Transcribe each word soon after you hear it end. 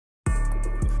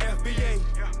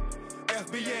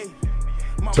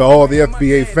To all the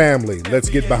FBA family, let's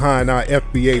get behind our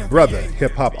FBA brother,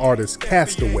 hip-hop artist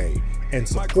Castaway, and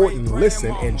support and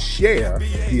listen and share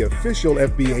the official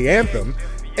FBA anthem,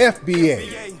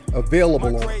 FBA,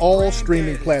 available on all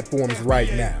streaming platforms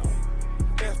right now.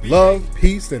 Love,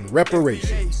 peace, and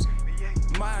reparations.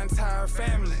 My entire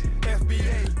family,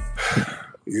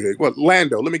 FBA. Well,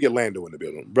 Lando, let me get Lando in the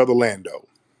building. Brother Lando.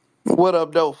 What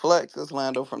up, though, Flex? It's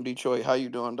Lando from Detroit. How you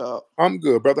doing, dog? I'm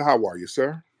good, brother. How are you,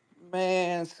 sir?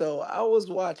 Man, so I was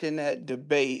watching that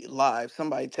debate live.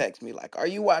 Somebody texted me like, "Are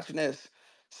you watching this?"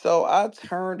 So I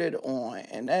turned it on,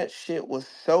 and that shit was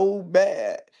so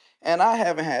bad. And I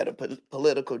haven't had a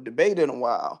political debate in a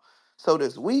while. So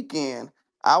this weekend,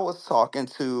 I was talking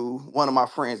to one of my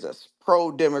friends that's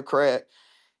pro-Democrat,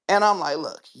 and I'm like,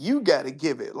 look, you got to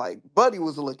give it. Like, Buddy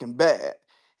was looking bad.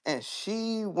 And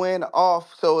she went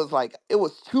off. So it's like, it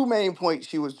was two main points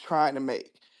she was trying to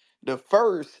make. The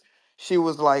first, she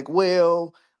was like,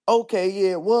 well, okay,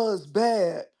 yeah, it was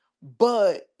bad.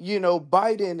 But,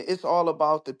 Biden, it's all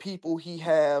about the people he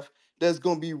have that's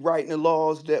going to be writing the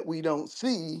laws that we don't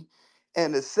see.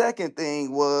 And the second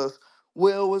thing was,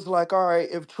 well, it was like, all right,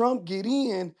 if Trump get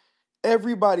in,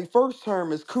 everybody first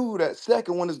term is cool. That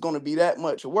second one is going to be that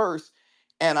much worse.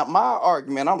 And my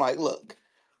argument, I'm like, look,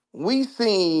 we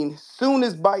seen soon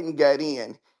as Biden got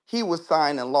in, he was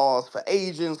signing laws for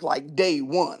Asians like day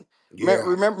one. Yeah.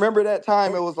 Remember that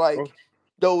time? Oh, It was like oh.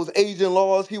 those Asian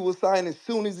laws he was signing as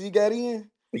soon as he got in.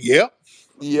 Yep.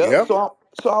 Yep. Yep.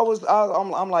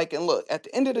 I'm like, and look, at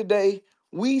the end of the day,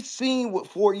 we seen what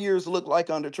 4 years looked like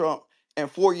under Trump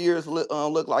and 4 years look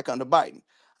like under Biden.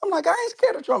 I'm like, I ain't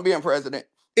scared of Trump being president.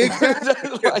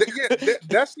 Exactly. Like,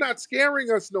 That's not scaring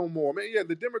us no more, man. Yeah,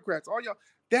 the Democrats, all y'all,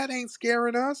 that ain't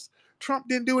scaring us. Trump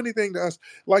didn't do anything to us.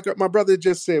 Like my brother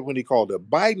just said when he called it,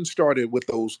 Biden started with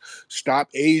those Stop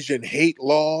Asian Hate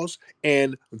laws,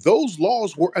 and those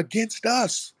laws were against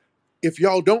us. If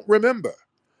y'all don't remember,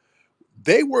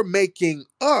 they were making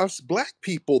us, black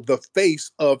people, the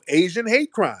face of Asian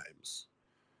hate crimes.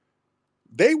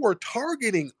 They were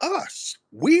targeting us.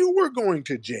 We were going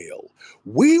to jail.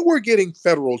 We were getting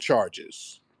federal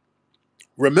charges.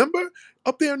 Remember?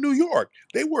 Up there in New York,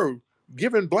 they were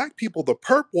giving black people the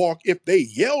perp walk if they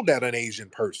yelled at an Asian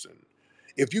person.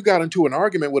 If you got into an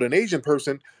argument with an Asian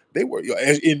person, they were,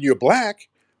 in your black,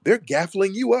 they're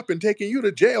gaffling you up and taking you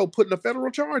to jail, putting a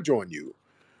federal charge on you.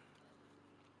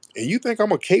 And you think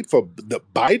I'm a cape for the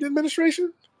Biden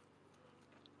administration?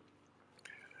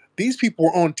 These people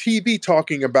were on TV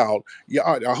talking about,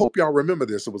 yeah, I hope y'all remember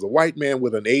this. It was a white man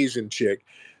with an Asian chick.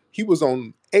 He was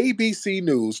on ABC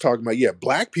News talking about, yeah,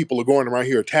 black people are going around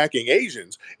here attacking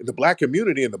Asians, and the black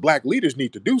community and the black leaders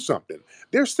need to do something.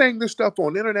 They're saying this stuff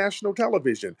on international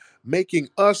television, making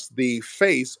us the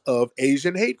face of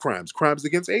Asian hate crimes, crimes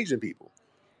against Asian people,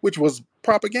 which was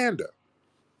propaganda.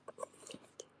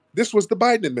 This was the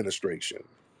Biden administration,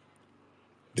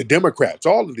 the Democrats,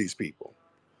 all of these people.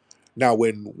 Now,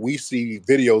 when we see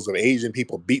videos of Asian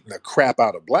people beating the crap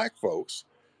out of black folks,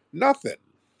 nothing.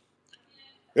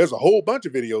 There's a whole bunch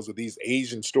of videos of these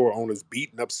Asian store owners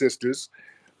beating up sisters.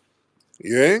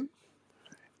 Yeah.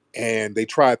 And they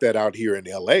tried that out here in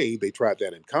LA. They tried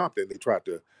that in Compton. They tried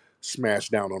to smash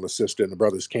down on a sister, and the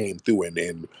brothers came through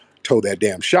and tore that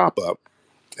damn shop up,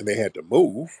 and they had to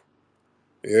move.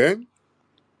 Yeah.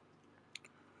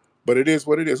 But it is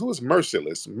what it is. Who is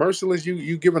merciless? Merciless,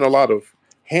 you giving a lot of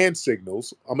hand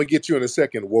signals. I'm gonna get you in a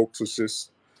second, woke sis.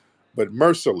 But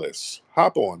merciless,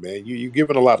 hop on, man. You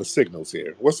giving a lot of signals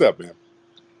here. What's up, man?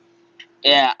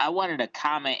 Yeah, I wanted to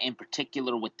comment in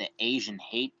particular with the Asian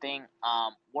hate thing.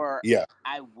 Where Yeah,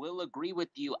 I will agree with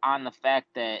you on the fact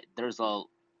that there's a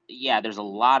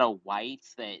lot of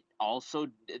whites that also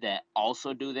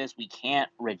do this. We can't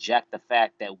reject the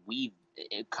fact that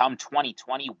come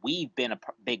 2020, we've been a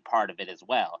big part of it as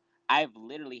well. I've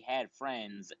literally had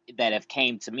friends that have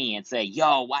came to me and say,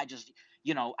 "Yo, I just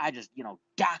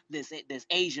docked this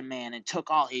Asian man and took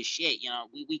all his shit."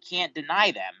 We can't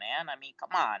deny that, man. I mean, come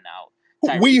on now. we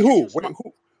Tariq, you're who? too smart.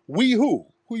 We who?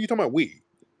 Who you talking about? We?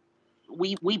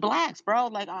 We blacks,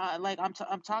 bro. I'm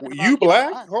talking You about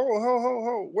black? us.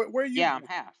 Ho. Where you? Yeah, I'm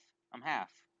half. I'm half.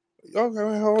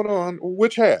 Okay, hold on.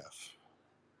 Which half?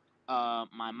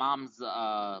 My mom's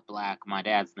black. My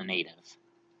dad's the native.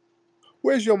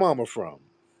 Where's your mama from?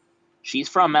 She's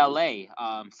from L.A.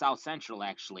 South Central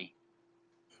actually.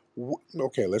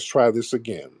 Okay, let's try this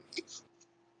again.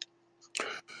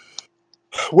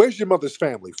 Where's your mother's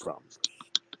family from?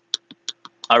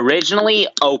 Originally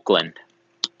Oakland.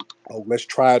 Oh, let's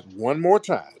try it one more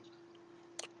time.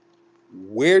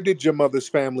 Where did your mother's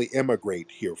family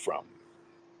immigrate here from?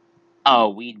 Oh,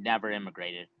 we never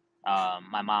immigrated.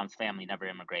 My mom's family never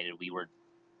immigrated. We were,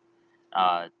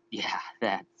 yeah,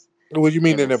 that's What do you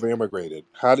mean because they it's never immigrated?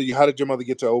 How did your mother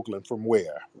get to Oakland? From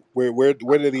where? Where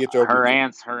did they get to Oakland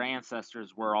from? her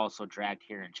ancestors were also dragged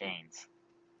here in chains.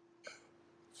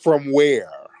 From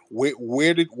where?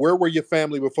 Where were your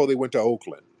family before they went to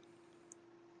Oakland?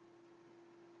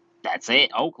 That's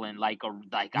it, Oakland. Like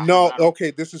No, I don't.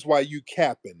 okay, this is why you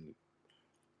capping.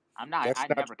 I'm not. That's I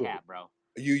not never true. cap, bro.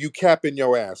 You capping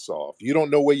your ass off. You don't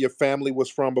know where your family was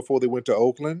from before they went to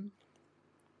Oakland?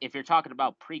 If you're talking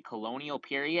about pre-colonial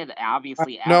period,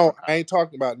 obviously No, Africa. I ain't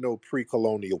talking about no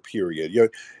pre-colonial period.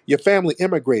 Your family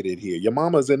immigrated here. Your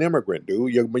mama's an immigrant,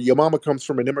 dude. Your mama comes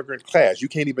from an immigrant class. You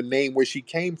can't even name where she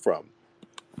came from.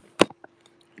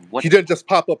 What? She didn't just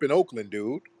pop up in Oakland,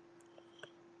 dude.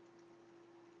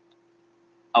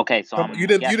 Okay, so Come on,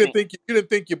 I'm guessing. you didn't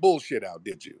think your bullshit out,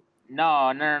 did you?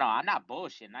 No, no, no, no. I'm not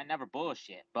bullshitting. I never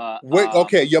bullshit. But Wait,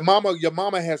 okay, your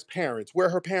mama has parents. Where are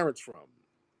her parents from?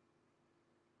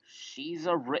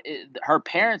 her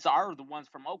parents are the ones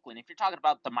from Oakland. If you're talking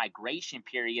about the migration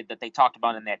period that they talked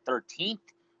about in that 13th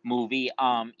movie,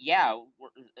 yeah,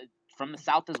 from the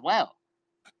South as well.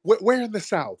 Where in the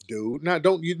South, dude? Now,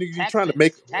 don't you trying to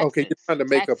make Texas, okay? You're Texas, trying to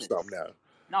make up stuff Texas. now.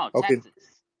 No, Okay, Texas.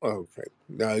 okay.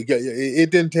 No, yeah,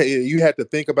 it didn't take you had to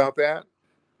think about that.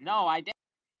 No, I did.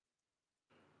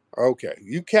 Okay,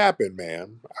 you capping,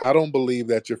 man. I don't believe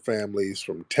that your family's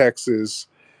from Texas.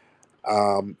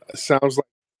 Sounds like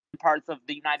Parts of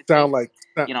the United sound States.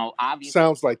 like You know, obvious.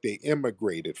 sounds like they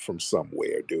immigrated from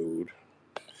somewhere, dude.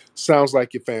 Sounds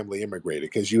like your family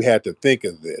immigrated because you had to think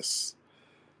of this.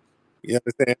 You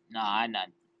understand? No, I not.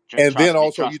 And then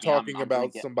also you Trust me. talking I'm really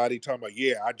about good. somebody talking about,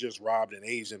 yeah, I just robbed an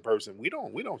Asian person. We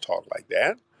don't talk like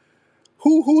that.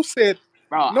 Who said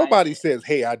Bro, nobody says,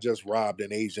 hey, I just robbed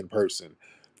an Asian person.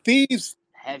 Thieves,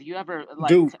 have you ever like?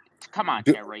 dude, Come on,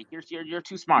 dude, Tariq. You're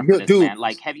too smart for this, dude, man.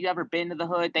 Like, have you ever been to the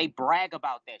hood? They brag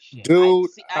about that shit. dude,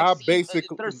 I've I seen.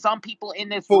 basically There's some people in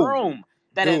this fool, room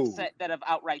dude, that have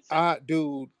outright said I that.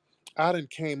 dude, I done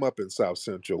came up in South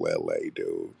Central LA,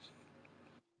 dude.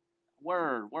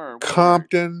 Word, word, word.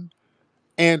 Compton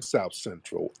and South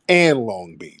Central and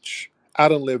Long Beach. I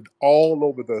done lived all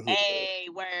over the hood. Hey,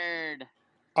 word.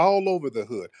 All over the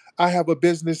hood. I have a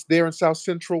business there in South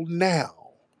Central now.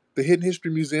 The Hidden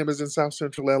History Museum is in South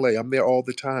Central LA. I'm there all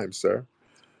the time, sir.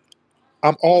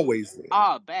 I'm always there.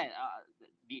 Oh, bet.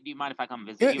 Do you mind if I come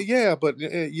visit Yeah, you? yeah, but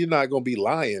you're not gonna be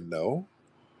lying, though.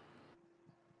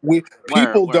 We Word,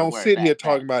 people word, don't word. sit here Bet, bet.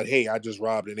 talking about, "Hey, I just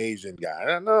robbed an Asian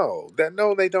guy." No,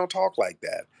 they don't talk like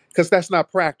that because that's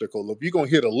not practical. If you're gonna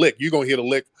hit a lick, you're gonna hit a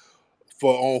lick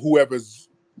for on whoever's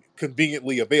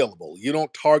conveniently available. You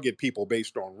don't target people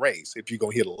based on race if you're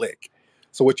gonna hit a lick.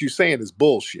 So what you're saying is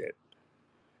bullshit.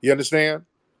 You understand?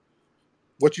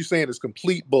 What you're saying is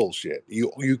complete bullshit.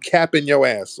 You capping your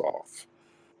ass off.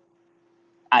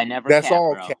 I never That's cap,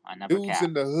 all bro. cap. I never Dudes cap.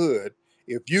 in the hood,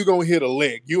 if you gonna hit a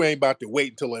lick, you ain't about to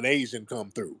wait until an Asian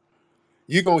come through.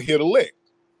 You gonna hit a lick.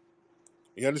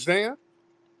 You understand?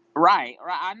 Right,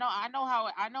 right. I know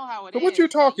how it So what you is,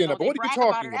 but talking about? they What are you brag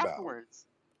about it talking about? afterwards.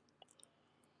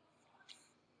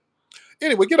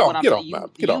 Anyway, What I'm saying,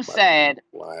 get you off my said,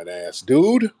 blind ass,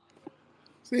 dude.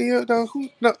 See,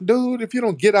 no, dude, if you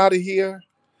don't get out of here,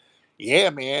 yeah,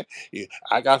 man.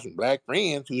 I got some black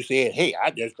friends who said, "Hey,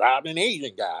 I just robbed an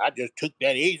Asian guy. I just took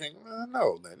that Asian."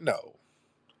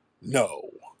 No.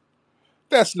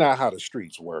 That's not how the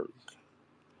streets work.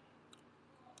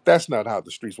 That's not how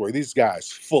the streets work. These guys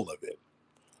full of it.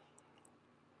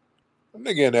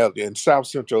 Nigga in South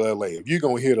Central LA, if you're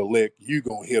gonna hit a lick, you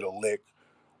gonna hit a lick.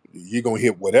 You're gonna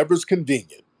hit whatever's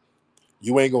convenient.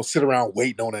 You ain't gonna sit around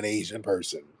waiting on an Asian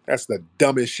person. That's the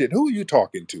dumbest shit. Who are you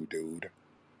talking to, dude?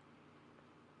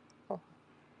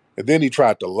 And then he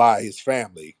tried to lie his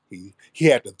family. He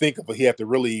had to think of it. He had to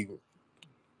really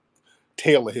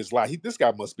tailor his lie. This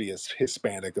guy must be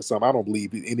Hispanic or something. I don't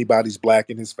believe anybody's black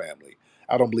in his family.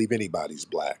 I don't believe anybody's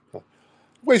black.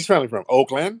 Where's his family from?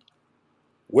 Oakland?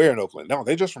 Where in Oakland? No,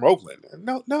 they're just from Oakland.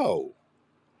 No.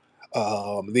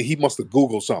 Then he must have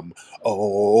Googled something.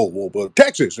 Oh, but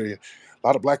Texas. A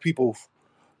lot of black people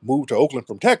moved to Oakland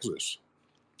from Texas.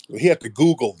 He had to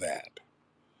Google that.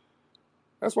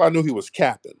 That's why I knew he was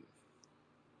capping.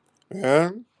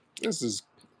 Yeah, this is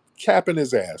capping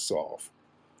his ass off.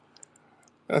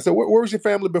 And I said, where was your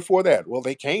family before that? Well,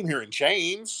 they came here in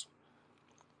chains.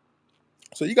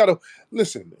 So you got to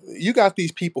listen. You got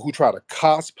these people who try to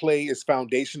cosplay as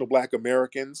foundational Black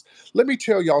Americans. Let me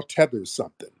tell y'all, Tether's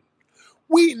something.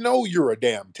 We know you're a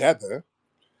damn Tether.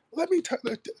 Let me tell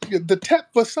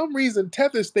for some reason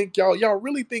Tethers think y'all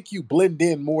really think you blend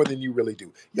in more than you really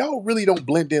do. Y'all really don't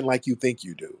blend in like you think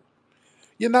you do.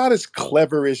 You're not as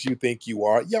clever as you think you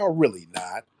are. Y'all really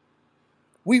not.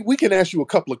 We can ask you a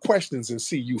couple of questions and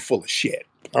see you full of shit.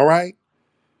 All right?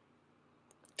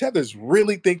 Tethers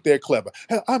really think they're clever.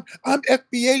 Hell, I'm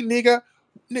FBA nigga.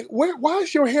 Why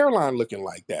is your hairline looking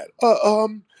like that?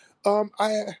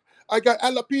 I got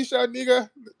alopecia, nigga.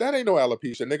 That ain't no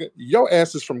alopecia, nigga. Your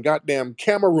ass is from goddamn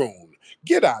Cameroon.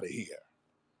 Get out of here.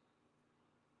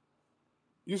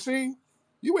 You see?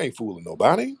 You ain't fooling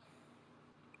nobody.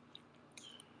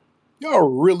 Y'all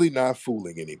really not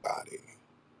fooling anybody.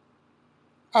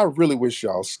 I really wish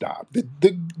y'all stop.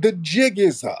 The jig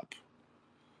is up.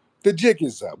 The jig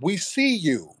is up. We see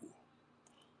you.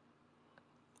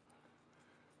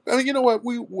 I mean, you know what?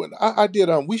 I did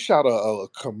we shot a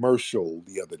commercial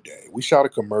the other day. We shot a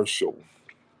commercial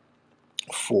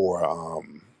for our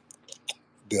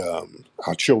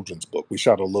children's book. We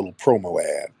shot a little promo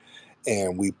ad,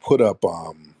 and we put up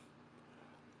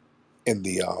in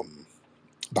the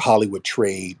Hollywood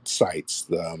trade sites,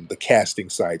 the casting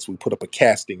sites. We put up a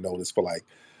casting notice for like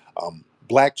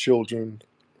black children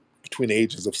between the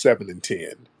ages of 7 and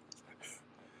 10,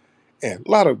 and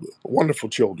a lot of wonderful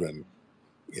children.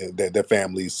 Their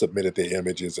families submitted their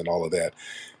images and all of that.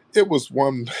 It was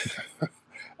one.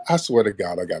 I swear to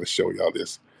God, I got to show y'all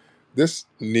this. This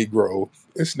Negro,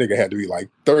 this nigga had to be like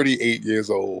 38 years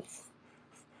old,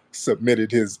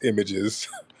 submitted his images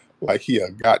like he a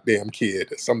goddamn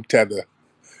kid, some tether.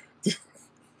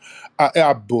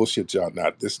 I bullshit y'all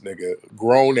not. This nigga,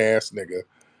 grown ass nigga,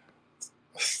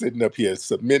 sitting up here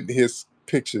submitting his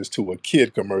pictures to a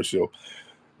kid commercial.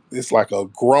 It's like a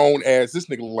grown ass. This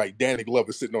nigga look like Danny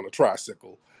Glover sitting on a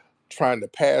tricycle, trying to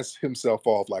pass himself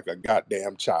off like a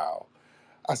goddamn child.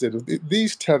 I said, if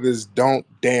these tethers don't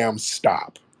damn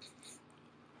stop.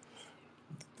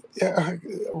 Yeah,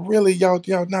 really, y'all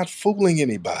not fooling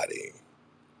anybody.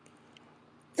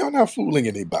 Y'all not fooling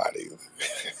anybody.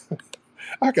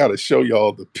 I gotta show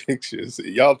y'all the pictures.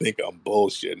 Y'all think I'm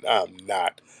bullshitting. I'm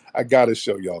not. I gotta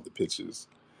show y'all the pictures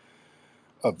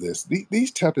of this.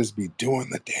 These tethers be doing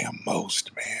the damn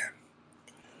most, man.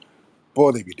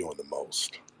 Boy, they be doing the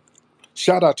most.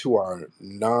 Shout out to our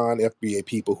non-FBA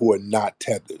people who are not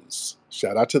tethers.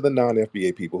 Shout out to the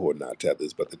non-FBA people who are not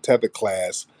tethers, but the tether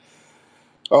class,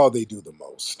 oh, they do the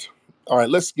most. All right,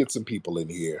 let's get some people in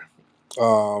here.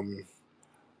 Um,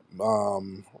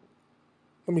 um,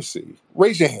 Let me see.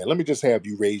 Raise your hand. Let me just have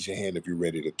you raise your hand if you're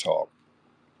ready to talk.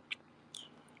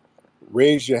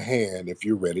 Raise your hand if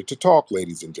you're ready to talk,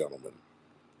 ladies and gentlemen.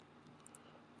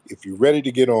 If you're ready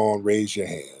to get on, raise your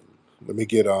hand. Let me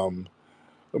get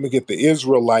the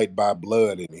Israelite by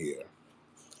blood in here.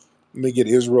 Let me get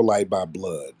Israelite by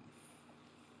blood.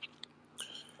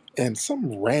 And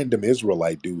some random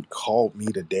Israelite dude called me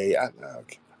today. I'm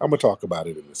gonna talk about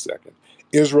it in a second.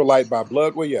 Israelite by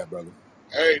blood, where you at, brother?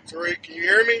 Hey, Tariq, can you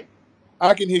hear me?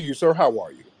 I can hear you, sir. How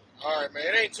are you? All right, man.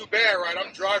 It ain't too bad, right?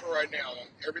 I'm driving right now.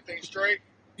 Everything straight?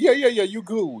 Yeah. You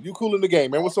cool. You cool in the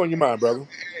game, man. What's on your Okay. mind, brother?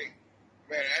 Hey,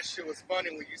 man, that shit was funny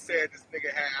when you said this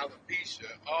nigga had alopecia.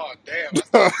 Oh, damn. I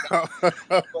started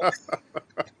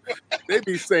They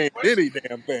be saying but, any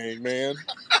damn thing, man.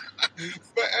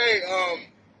 but hey,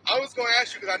 I was going to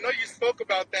ask you because I know you spoke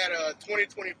about that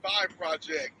 2025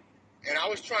 project, and I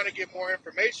was trying to get more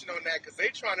information on that because they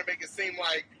trying to make it seem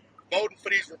like voting for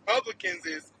these Republicans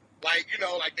is like,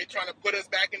 like they trying to put us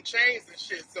back in chains and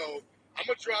shit. So I'm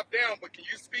going to drop down, but can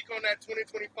you speak on that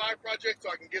 2025 project so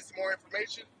I can get some more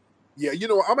information? Yeah, you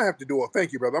know what? I'm gonna have to do a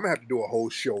thank you, brother. I'm gonna have to do a whole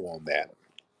show on that.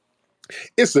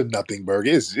 It's a nothing burger.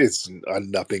 It's a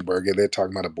nothing burger. They're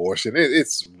talking about abortion.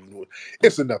 It's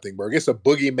a nothing burger. It's a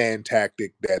boogeyman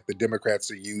tactic that the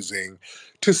Democrats are using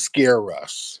to scare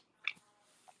us.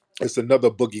 It's another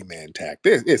boogeyman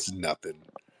tactic. It's nothing.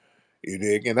 You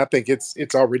dig? And I think it's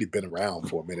already been around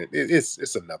for a minute.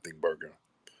 It's a nothing burger.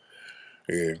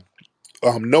 Yeah.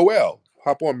 Noel,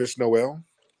 hop on, Miss Noel.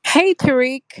 Hey,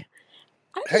 Tariq.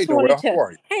 I Hey, just wanted Noel, how to.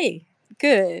 are you? Hey,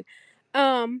 good.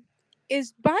 Um,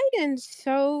 is Biden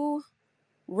so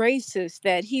racist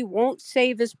that he won't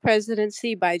save his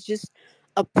presidency by just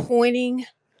appointing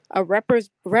a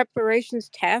reparations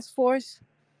task force?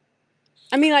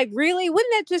 I mean, like, really?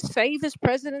 Wouldn't that just save his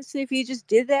presidency if he just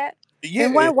did that?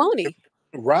 And why Yeah, won't he?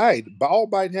 right. But all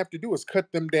Biden have to do is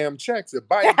cut them damn checks. If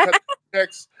Biden cut them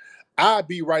checks, I'd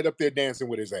be right up there dancing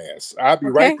with his ass. I'd be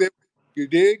right Okay. there. You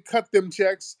did cut them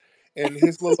checks, and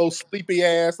his little sleepy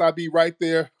ass. I'd be right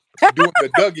there doing the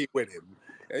Dougie with him.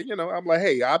 And, I'm like,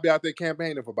 hey, I'll be out there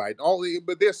campaigning for Biden.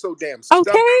 But they're so damn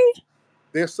stubborn. Okay.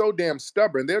 They're so damn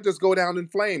stubborn. They'll just go down in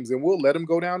flames, and we'll let them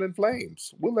go down in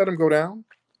flames. We'll let them go down.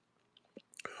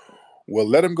 We'll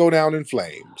let them go down in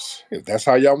flames. If that's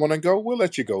how y'all want to go, we'll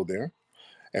let you go there.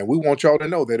 And we want y'all to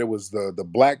know that it was the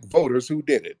black voters who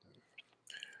did it.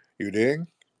 You dig?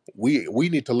 We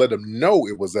need to let them know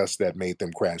it was us that made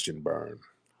them crash and burn.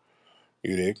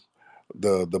 You dig?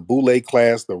 The Boule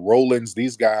class, the Rollins,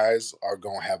 these guys are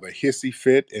gonna have a hissy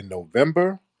fit in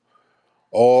November.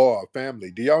 Oh,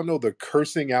 family, do y'all know the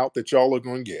cursing out that y'all are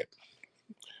gonna get?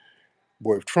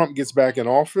 Boy, if Trump gets back in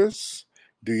office,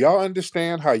 do y'all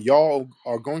understand how y'all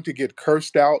are going to get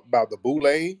cursed out by the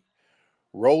Boule?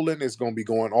 Roland is going to be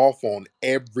going off on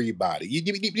everybody.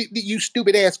 You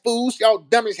stupid ass fools. Y'all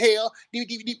dumb as hell.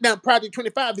 Now Project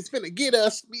 25 is finna get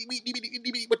us.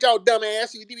 But y'all dumb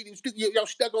ass. Y'all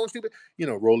stuck on stupid. You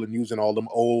know, Roland using all them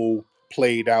old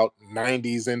played out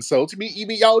 90s insults.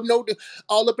 Y'all know the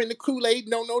all up in the Kool-Aid,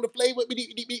 don't know the flavor.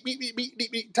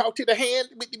 Talk to the hand.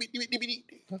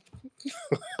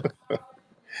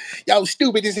 Y'all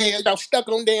stupid as hell. Y'all stuck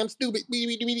on damn stupid.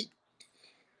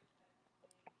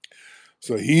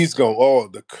 So he's going, oh,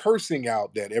 the cursing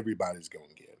out that everybody's going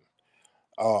to get.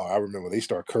 Oh, I remember they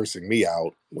start cursing me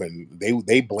out when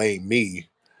they blame me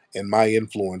and my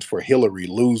influence for Hillary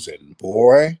losing,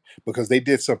 boy, because they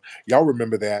did some. Y'all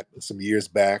remember that some years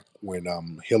back when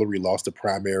Hillary lost the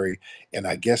primary, and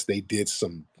I guess they did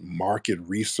some market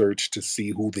research to see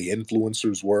who the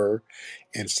influencers were,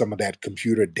 and some of that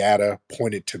computer data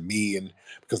pointed to me, and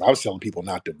because I was telling people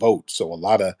not to vote, so a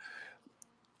lot of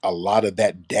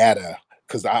that data,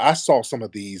 because I saw some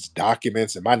of these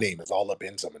documents and my name is all up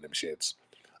in some of them shits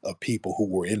of people who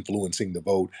were influencing the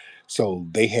vote. So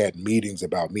they had meetings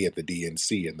about me at the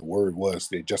DNC, and the word was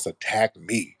they just attacked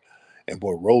me. And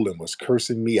boy, Roland was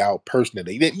cursing me out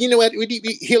personally. You know what?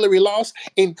 Hillary lost,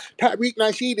 and Tariq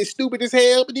Nasheed is stupid as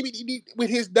hell with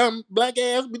his dumb black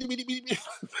ass.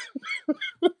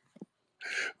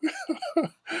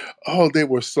 Oh, they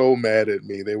were so mad at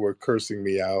me. They were cursing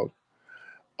me out.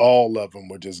 All of them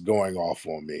were just going off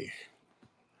on me.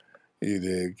 You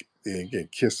dig? They can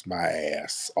kiss my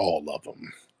ass, all of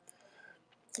them.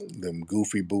 Them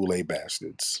goofy boule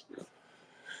bastards.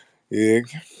 You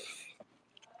dig?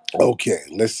 Okay,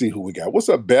 let's see who we got. What's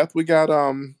up, Beth? We got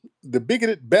the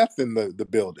bigoted Beth in the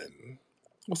building.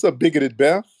 What's up, bigoted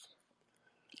Beth?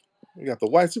 We got the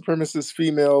white supremacist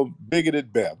female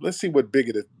bigoted Beth. Let's see what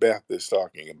bigoted Beth is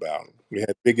talking about. We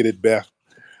had bigoted Beth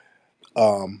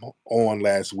on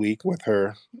last week with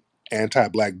her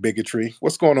anti-black bigotry.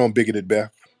 What's going on, bigoted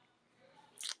Beth?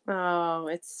 Oh,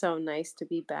 it's so nice to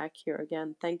be back here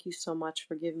again. Thank you so much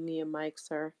for giving me a mic,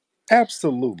 sir.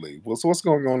 Absolutely. Well, so what's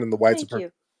going on in the white Thank supremacist?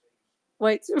 you.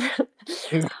 Wait,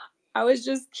 I was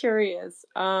just curious.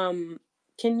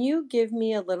 Can you give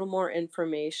me a little more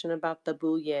information about the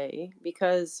Bouye?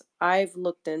 Because I've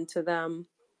looked into them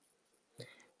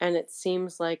and it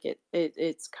seems like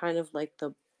it's kind of like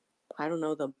the, I don't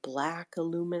know, the Black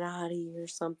Illuminati or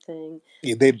something.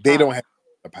 Yeah, they Uh, don't have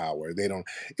the power. They don't.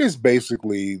 It's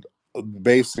basically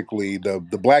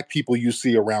the black people you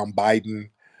see around Biden.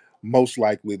 Most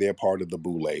likely they're part of the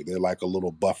Boule. They're like a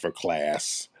little buffer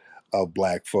class of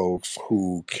black folks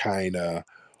who kind of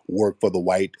work for the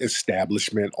white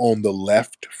establishment on the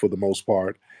left for the most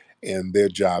part, and their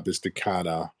job is to kind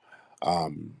of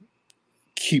um,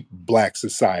 keep black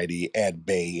society at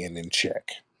bay and in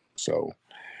check. So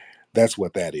that's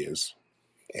what that is.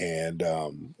 And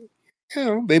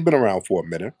they've been around for a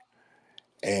minute.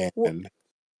 well, And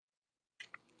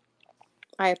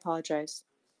I apologize.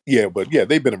 yeah, but yeah,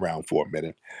 they've been around for a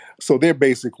minute. So they're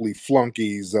basically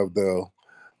flunkies of the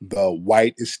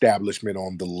white establishment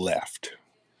on the left.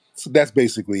 So that's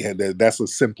basically that's a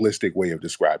simplistic way of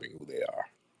describing who they are.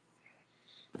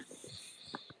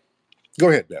 Go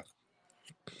ahead, Beth.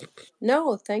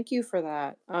 No, thank you for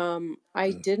that.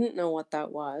 I didn't know what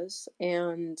that was,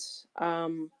 and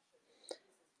um,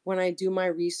 when I do my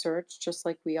research, just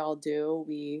like we all do,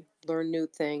 we learn new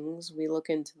things. We look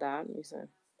into that, and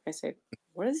I say,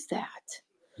 what is that?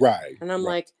 Right, And I'm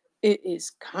right. like, it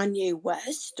is Kanye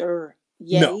West or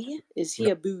No, Ye? Is no,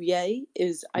 he a Bouye?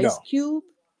 Is Ice no, Cube?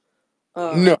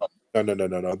 no,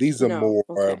 no. These are No. more.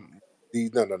 Okay.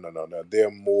 These no. They're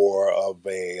more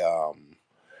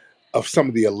of some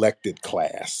of the elected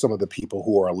class, some of the people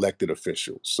who are elected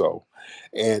officials. So,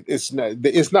 and it's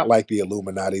not like the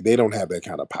Illuminati. They don't have that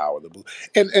kind of power.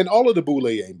 And all of the Boule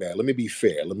ain't bad. Let me be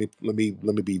fair. Let me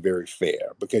be very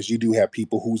fair because you do have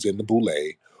people who's in the Boule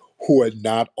who are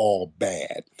not all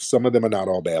bad. Some of them are not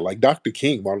all bad. Like Dr.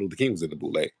 King, Martin Luther King was in the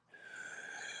Boule.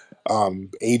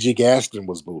 A.G. Gaston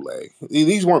was Boule.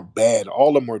 These weren't bad. All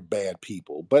of them weren't bad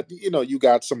people. But you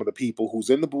got some of the people who's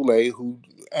in the Boule who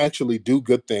actually do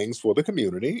good things for the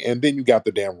community, and then you got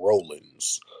the damn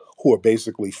Rollins, who are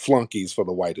basically flunkies for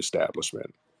the white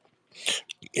establishment.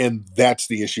 And that's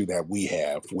the issue that we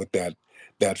have with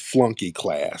that flunky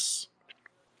class.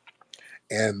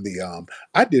 And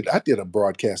I did a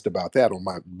broadcast about that on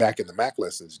my back in the Mac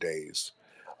lessons days,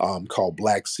 called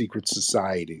Black Secret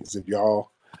Societies. If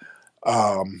y'all,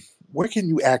 um, where can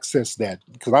you access that?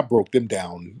 Because I broke them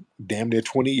down damn near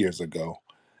 20 years ago.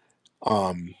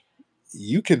 Um,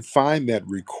 you can find that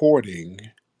recording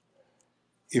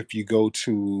if you go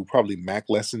to probably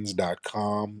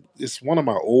maclessons.com. It's one of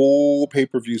my old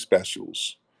pay-per-view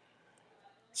specials.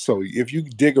 So if you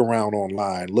dig around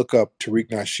online, look up Tariq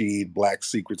Nasheed Black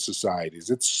Secret Societies.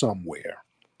 It's somewhere.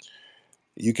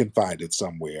 You can find it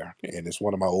somewhere, and it's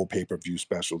one of my old pay-per-view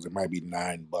specials. It might be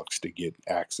 $9 to get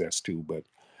access to, but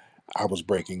I was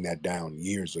breaking that down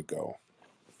years ago.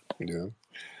 Yeah.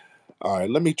 All right,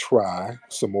 let me try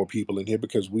some more people in here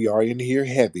because we are in here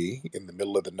heavy in the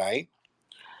middle of the night.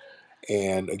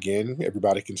 And again,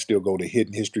 everybody can still go to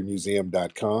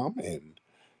hiddenhistorymuseum.com and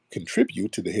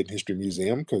contribute to the Hidden History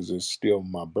Museum because it's still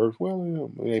my birth.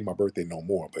 Well, it ain't my birthday no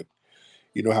more, but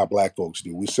you know how black folks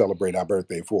do. We celebrate our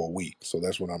birthday for a week. So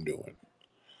that's what I'm doing.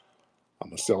 I'm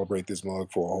going to celebrate this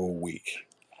mug for a whole week.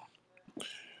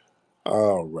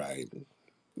 All right.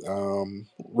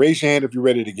 Raise your hand if you're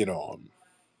ready to get on.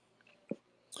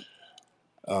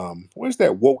 Where's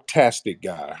that woke-tastic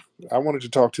guy? I wanted to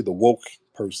talk to the woke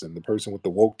person, the person with the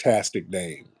woke-tastic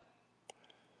name.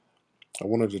 I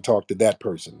wanted to talk to that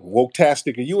person.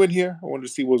 Woke-tastic, are you in here? I wanted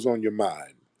to see what's on your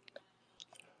mind.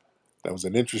 That was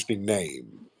an interesting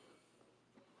name.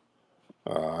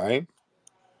 All right.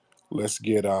 Let's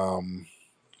get let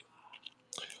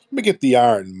me get the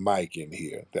Iron Mike in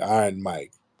here. The Iron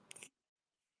Mike.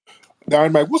 The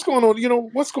Iron Mike. What's going on? You know,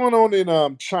 what's going on in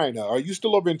China? Are you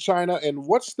still over in China? And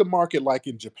what's the market like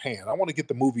in Japan? I want to get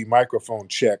the movie Microphone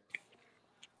Check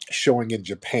showing in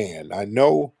Japan. I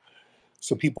know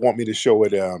some people want me to show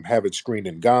it, have it screened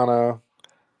in Ghana.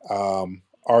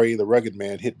 Ari the Rugged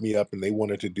Man hit me up and they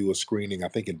wanted to do a screening, I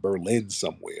think in Berlin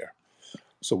somewhere.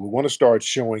 So we want to start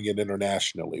showing it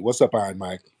internationally. What's up, Iron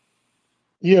Mike?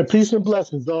 Yeah, peace and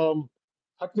blessings.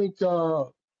 I think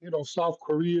South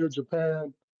Korea,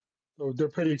 Japan, they're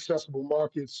pretty accessible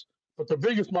markets. But the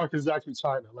biggest market is actually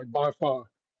China, like by far.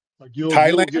 Like you'll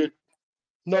Thailand? get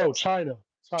no China,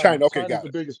 China. China. Okay, China's got the it.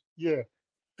 biggest. Yeah.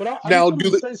 But I just Now wanted do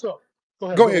to the say something. Go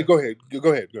ahead, go go ahead, ahead. go ahead.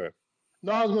 Go ahead, go ahead.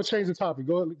 No, I was gonna change the topic.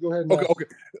 Go ahead and Okay, ask. okay.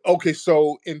 Okay,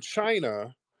 so in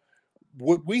China,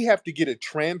 would we have to get it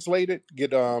translated,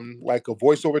 get like a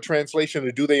voiceover translation,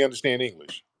 or do they understand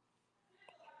English?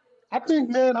 I think,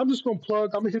 man, I'm just gonna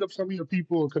plug. I'm gonna hit up some of your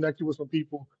people and connect you with some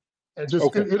people, and just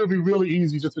Okay. it'll be really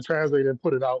easy just to translate and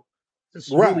put it out.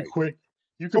 It's really Right. quick.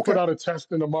 You can put Okay. out a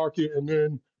test in the market, and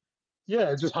then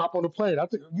yeah, just hop on the plane. I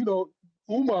think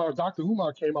Dr.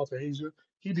 Umar came out to Asia.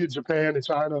 He did Japan and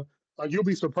China. Like you'll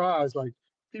be surprised. Like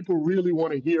people really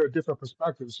want to hear a different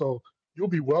perspective. So you'll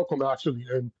be welcome actually.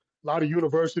 And a lot of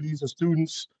universities and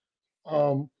students,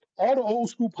 um, all the old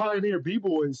school pioneer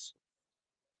b-boys,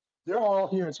 they're all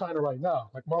here in China right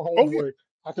now. Like my Oh yeah. homeboy,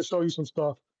 I can show you some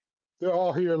stuff. They're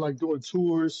all here like doing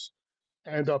tours,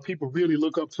 and people really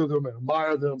look up to them and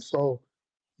admire them. So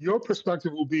your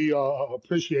perspective will be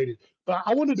appreciated. But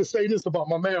I wanted to say this about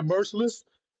my man Merciless.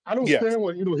 I don't Yes. stand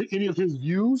with any of his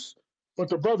views, but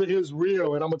the brother is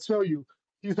real, and I'm gonna tell you,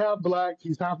 he's half black,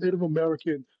 he's half Native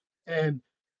American, and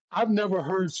I've never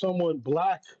heard someone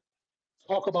black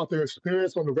talk about their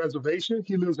experience on the reservation.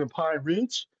 He lives in Pine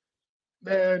Ridge,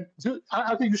 man.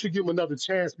 I think you should give him another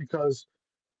chance because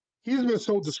he's been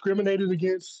so discriminated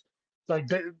against. Like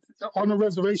they, on the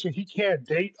reservation, he can't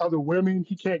date other women.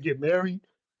 He can't get married.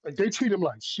 Like they treat him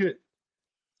like shit.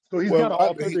 So he's got Well, an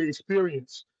authentic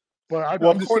experience. But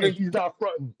well, I'm just saying he's not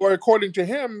fronting. according to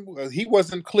him, he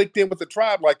wasn't clicked in with the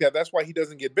tribe like that. That's why he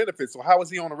doesn't get benefits. So how is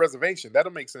he on a reservation?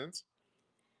 That'll make sense.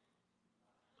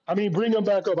 I mean, bring him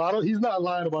back up. I don't. He's not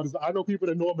lying about this. I know people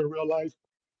that know him in real life,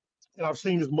 and I've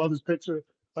seen his mother's picture.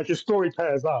 Like his story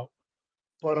pans out.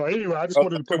 But anyway, I just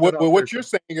wanted to put that out there. What you're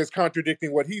saying is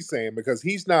contradicting what he's saying because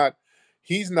he's not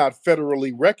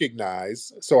federally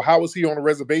recognized. So how is he on a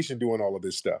reservation doing all of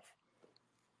this stuff?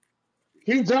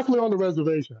 He's definitely on the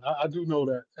reservation. I do know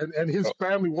that, and his Oh,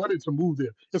 family wanted to move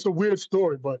there. It's a weird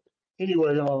story, but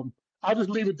anyway, I'll just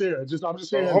leave it there. I'm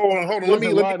just saying hold he on.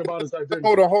 wasn't Let me lying about his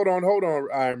hold identity. on, hold on,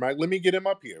 Iron Mike. Let me get him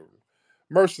up here.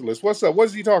 Merciless, what's up? What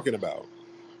is he talking about?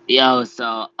 Yo,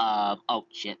 so oh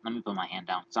shit, let me put my hand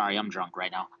down. Sorry, I'm drunk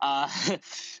right now.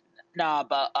 Nah,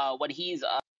 but what he's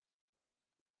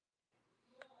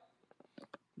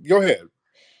Go ahead.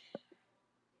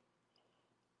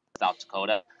 South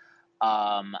Dakota.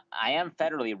 I am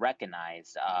federally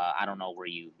recognized. I don't know where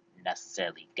you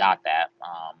necessarily got that.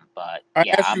 But I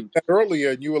yeah, asked you that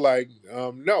earlier, and you were like,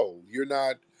 "No, you're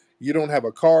not. You don't have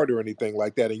a card or anything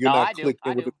like that, and you're no, not I do, clicked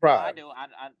in with the no, I tribe. do.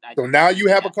 I So now you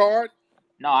definitely have a card."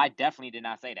 no, I definitely did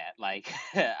not say that. Like,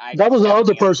 I That was the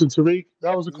other definitely am. person, Tariq.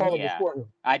 That was the caller Yeah, before him.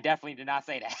 I definitely did not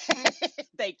say that.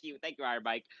 Thank you, Iron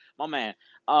Mike, my man.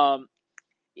 Um,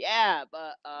 yeah,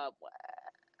 but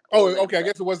what was I Oh, gonna okay. I say?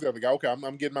 guess it was the other guy. Okay,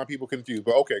 I'm getting my people confused,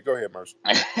 but okay, go ahead, Mercer.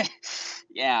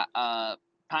 Yeah,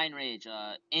 Pine Ridge,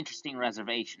 interesting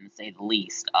reservation to say the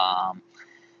least.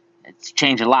 It's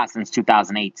changed a lot since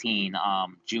 2018.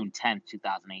 June 10th,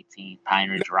 2018, Pine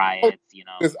Now, Ridge hold on. riots. You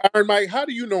know. This Iron Mike, how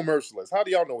do you know Merciless? How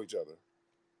do y'all know each other?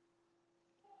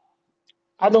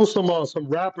 I know some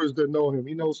rappers that know him.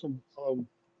 He knows some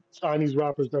Chinese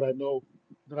rappers that I've known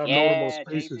him on Yeah,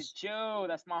 Jason Spaces. Chu,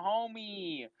 that's my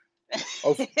homie.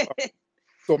 Oh,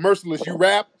 so Merciless, you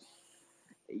rap?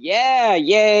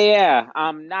 Yeah.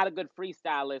 I'm not a good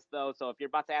freestylist though, so if you're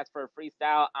about to ask for a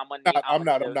freestyle, I'm I'm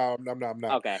gonna need not. to. I'm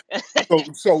not. Okay.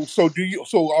 So do you?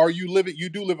 So are you living? You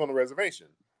do live on a reservation?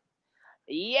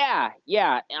 Yeah.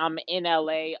 I'm in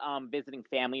LA, visiting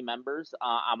family members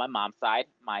on my mom's side.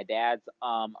 My dad's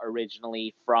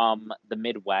originally from the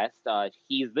Midwest.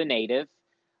 He's the native.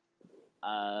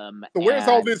 So where's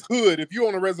all And this hood? If you're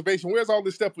on a reservation, where's all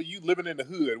this stuff for you living in the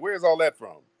hood? Where's all that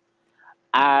from?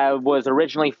 I was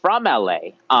originally from LA.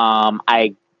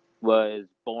 I was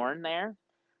born there.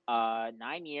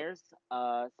 9 years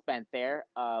spent there.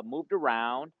 Moved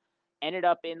around. Ended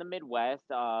up in the Midwest.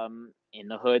 In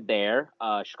the hood there,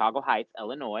 Chicago Heights,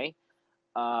 Illinois.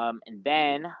 And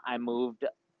then I moved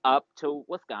up to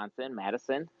Wisconsin,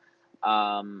 Madison.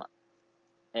 Um,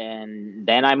 and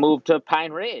then I moved to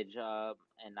Pine Ridge.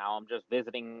 And now I'm just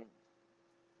visiting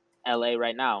LA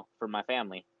right now for my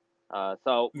family.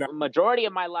 So Now, majority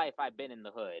of my life I've been in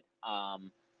the hood.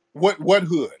 what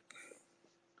hood?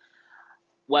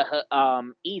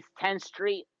 East 10th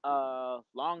Street,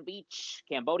 Long Beach,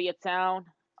 Cambodia Town.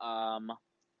 Um,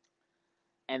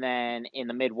 and then in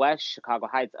the Midwest, Chicago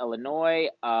Heights, Illinois.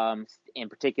 In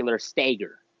particular,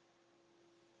 Stager.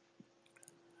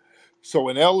 So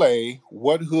in L.A.,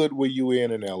 what hood were you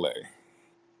in L.A.?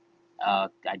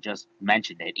 I just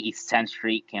mentioned it. East 10th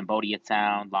Street, Cambodia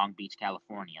Town, Long Beach,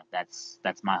 California. That's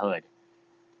my hood.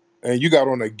 And you got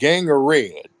on a gang of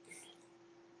red.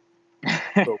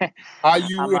 So how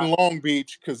you I'm a in Long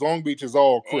Beach? Because Long Beach is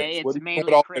all Crips. What It's are you doing with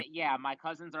mainly all that? Crip. Yeah, my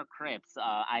cousins are Crips.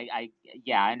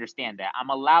 Yeah, I understand that. I'm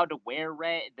allowed to wear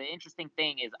red. The interesting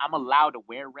thing is, I'm allowed to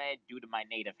wear red due to my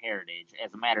native heritage.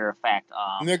 As a matter of fact,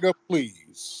 Nigga,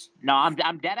 please. no, I'm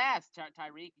dead ass,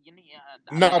 Tariq.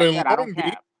 Like Not I in said, I don't Long Beach.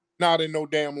 cap. Not in no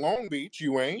damn Long Beach.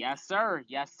 You ain't. Yes, sir.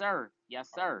 Yes, sir. Yes,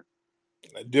 sir.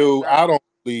 Yes, Dude, I sir. don't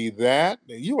believe that.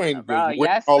 You ain't Bro, wearing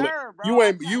yes, all that. sir, bro. I'm You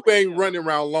telling ain't you. running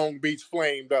around Long Beach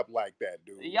flamed up like that,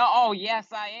 dude. Yo, oh yes,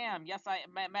 I am. Yes,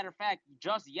 Matter of fact,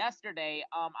 just yesterday,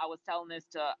 I was telling this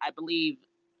to, I believe.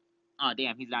 Oh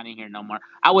damn, he's not in here no more.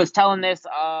 I was telling this.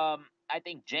 I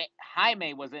think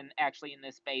Jaime was actually in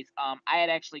this space. I had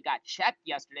actually got checked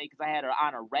yesterday because I had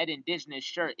on a red indigenous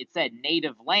shirt. It said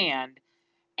native land,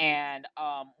 and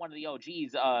one of the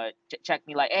OGs checked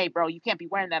me like, "Hey, bro, you can't be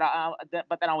wearing that."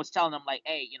 But then I was telling them like,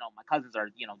 "Hey, my cousins are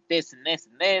this and this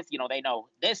and this. They know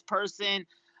this person.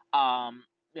 Um,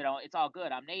 it's all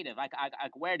good. I'm native. I can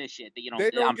wear this shit. They don't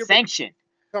I'm give a sanctioned.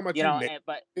 how about you, Nick.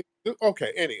 But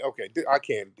Okay, okay. I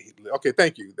can't. Okay,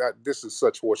 thank you. This is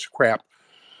such horse crap.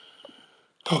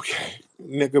 Okay,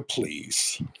 nigga,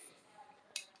 please.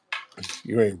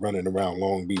 You ain't running around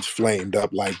Long Beach flamed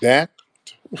up like that.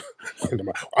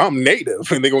 I'm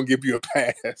native, and they're gonna give you a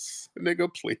pass, nigga.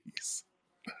 Please.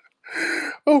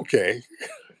 Okay,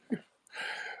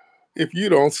 if you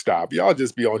don't stop, y'all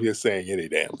just be on here saying any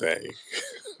damn thing.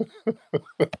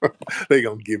 They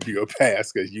gonna give you a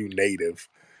pass because you native.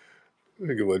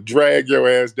 Nigga will drag your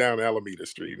ass down Alameda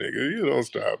Street, nigga. You don't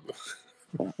stop.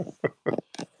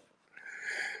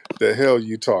 The hell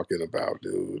you talking about,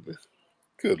 dude?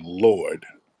 Good lord.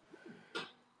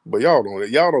 But y'all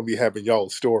don't be having y'all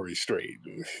story straight.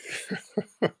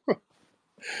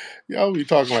 Y'all be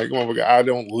talking like, oh my God, I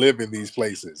don't live in these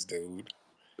places, dude.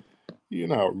 You're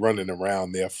not running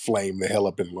around there flame the hell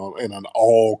up in an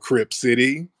all Crip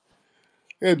city.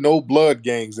 There's no blood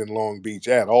gangs in Long Beach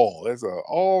at all. It's a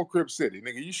all Crip city.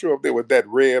 Nigga, you show up there with that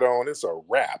red on, it's a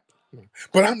wrap.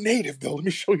 But I'm native though. Let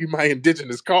me show you my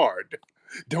indigenous card.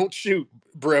 Don't shoot,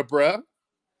 bruh.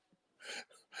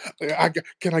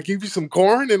 Can I give you some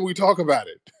corn and we talk about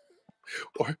it?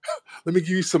 Or let me give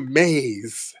you some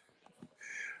maize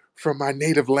from my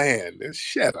native land.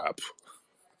 Shut up,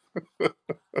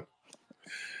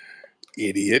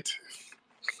 idiot.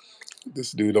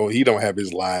 This dude don't have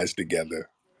his lies together.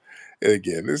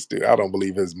 Again, this dude, I don't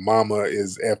believe his mama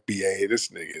is FBA. This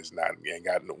nigga is not, he ain't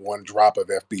got one drop of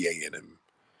FBA in him.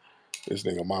 This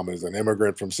nigga mama is an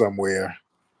immigrant from somewhere.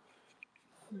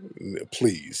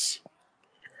 Please.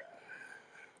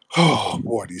 Oh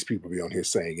boy, these people be on here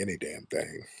saying any damn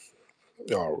thing.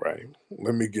 All right.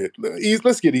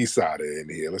 Let's get Eastsider in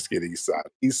here. Let's get Eastsider.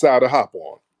 Eastsider, hop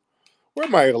on. Where are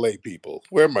my LA people?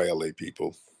 Where are my LA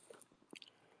people?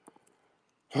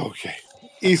 Okay.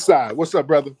 Eastside, what's up,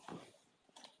 brother?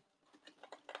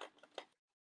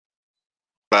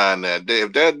 Find that.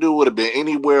 If that dude would have been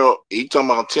anywhere, he talking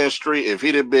about 10th Street, if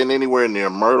he'd have been anywhere near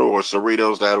Myrtle or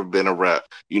Cerritos, that would have been a wrap.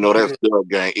 You know, that's Dub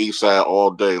Gang, East Side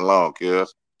all day long,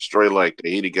 kids. Straight like that.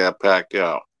 He'd have got packed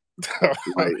out.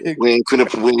 Like, we ain't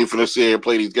finna sit here and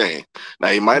play these games. Now,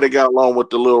 he might have got along with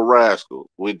the little rascal,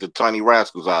 with the tiny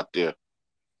rascals out there.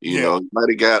 You know, he might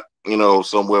have got,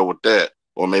 somewhere with that.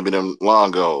 Or maybe them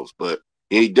Longos. But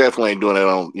he definitely ain't doing it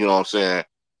on, you know what I'm saying,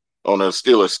 on a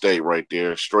steel estate right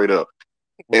there, straight up.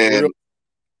 And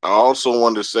I also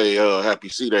wanted to say happy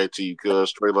C-Day to you,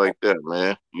 cuz, straight like that,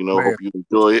 man. Hope you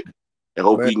enjoy it. And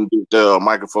hope you can get the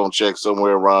microphone check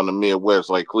somewhere around the Midwest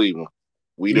like Cleveland.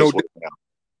 We this way now.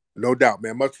 No doubt,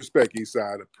 man. Much respect,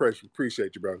 Eastside.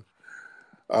 Appreciate you, brother.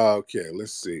 Okay,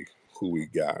 let's see who we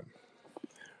got.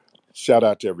 Shout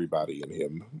out to everybody in here.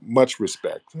 Much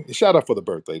respect. Shout out for the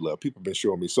birthday love. People have been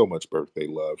showing me so much birthday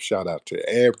love. Shout out to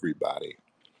everybody.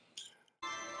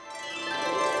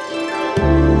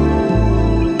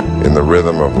 In the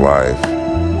rhythm of life,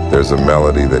 there's a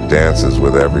melody that dances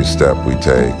with every step we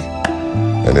take.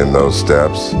 And in those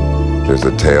steps, there's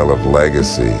a tale of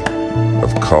legacy,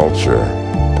 of culture,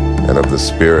 and of the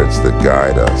spirits that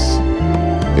guide us.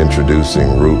 Introducing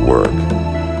Rootwork,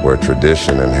 where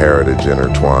tradition and heritage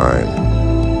intertwine.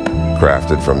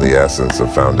 Crafted from the essence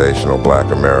of foundational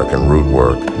Black American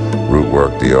rootwork,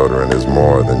 Rootwork deodorant is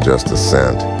more than just a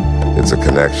scent. It's a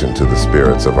connection to the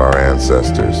spirits of our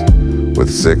ancestors, with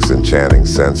 6 enchanting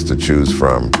scents to choose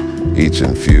from, each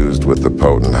infused with the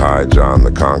potent High John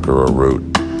the Conqueror root,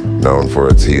 known for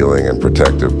its healing and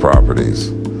protective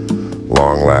properties.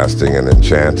 Long-lasting and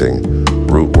enchanting,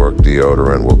 Rootwork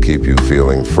deodorant will keep you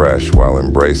feeling fresh while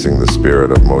embracing the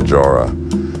spirit of Mojora,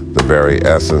 the very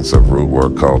essence of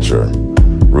Rootwork culture.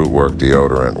 Rootwork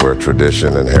deodorant, where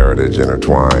tradition and heritage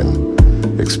intertwine.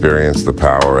 Experience the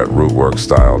power at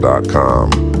rootworkstyle.com.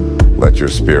 Let your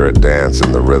spirit dance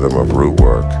in the rhythm of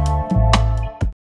Rootwork.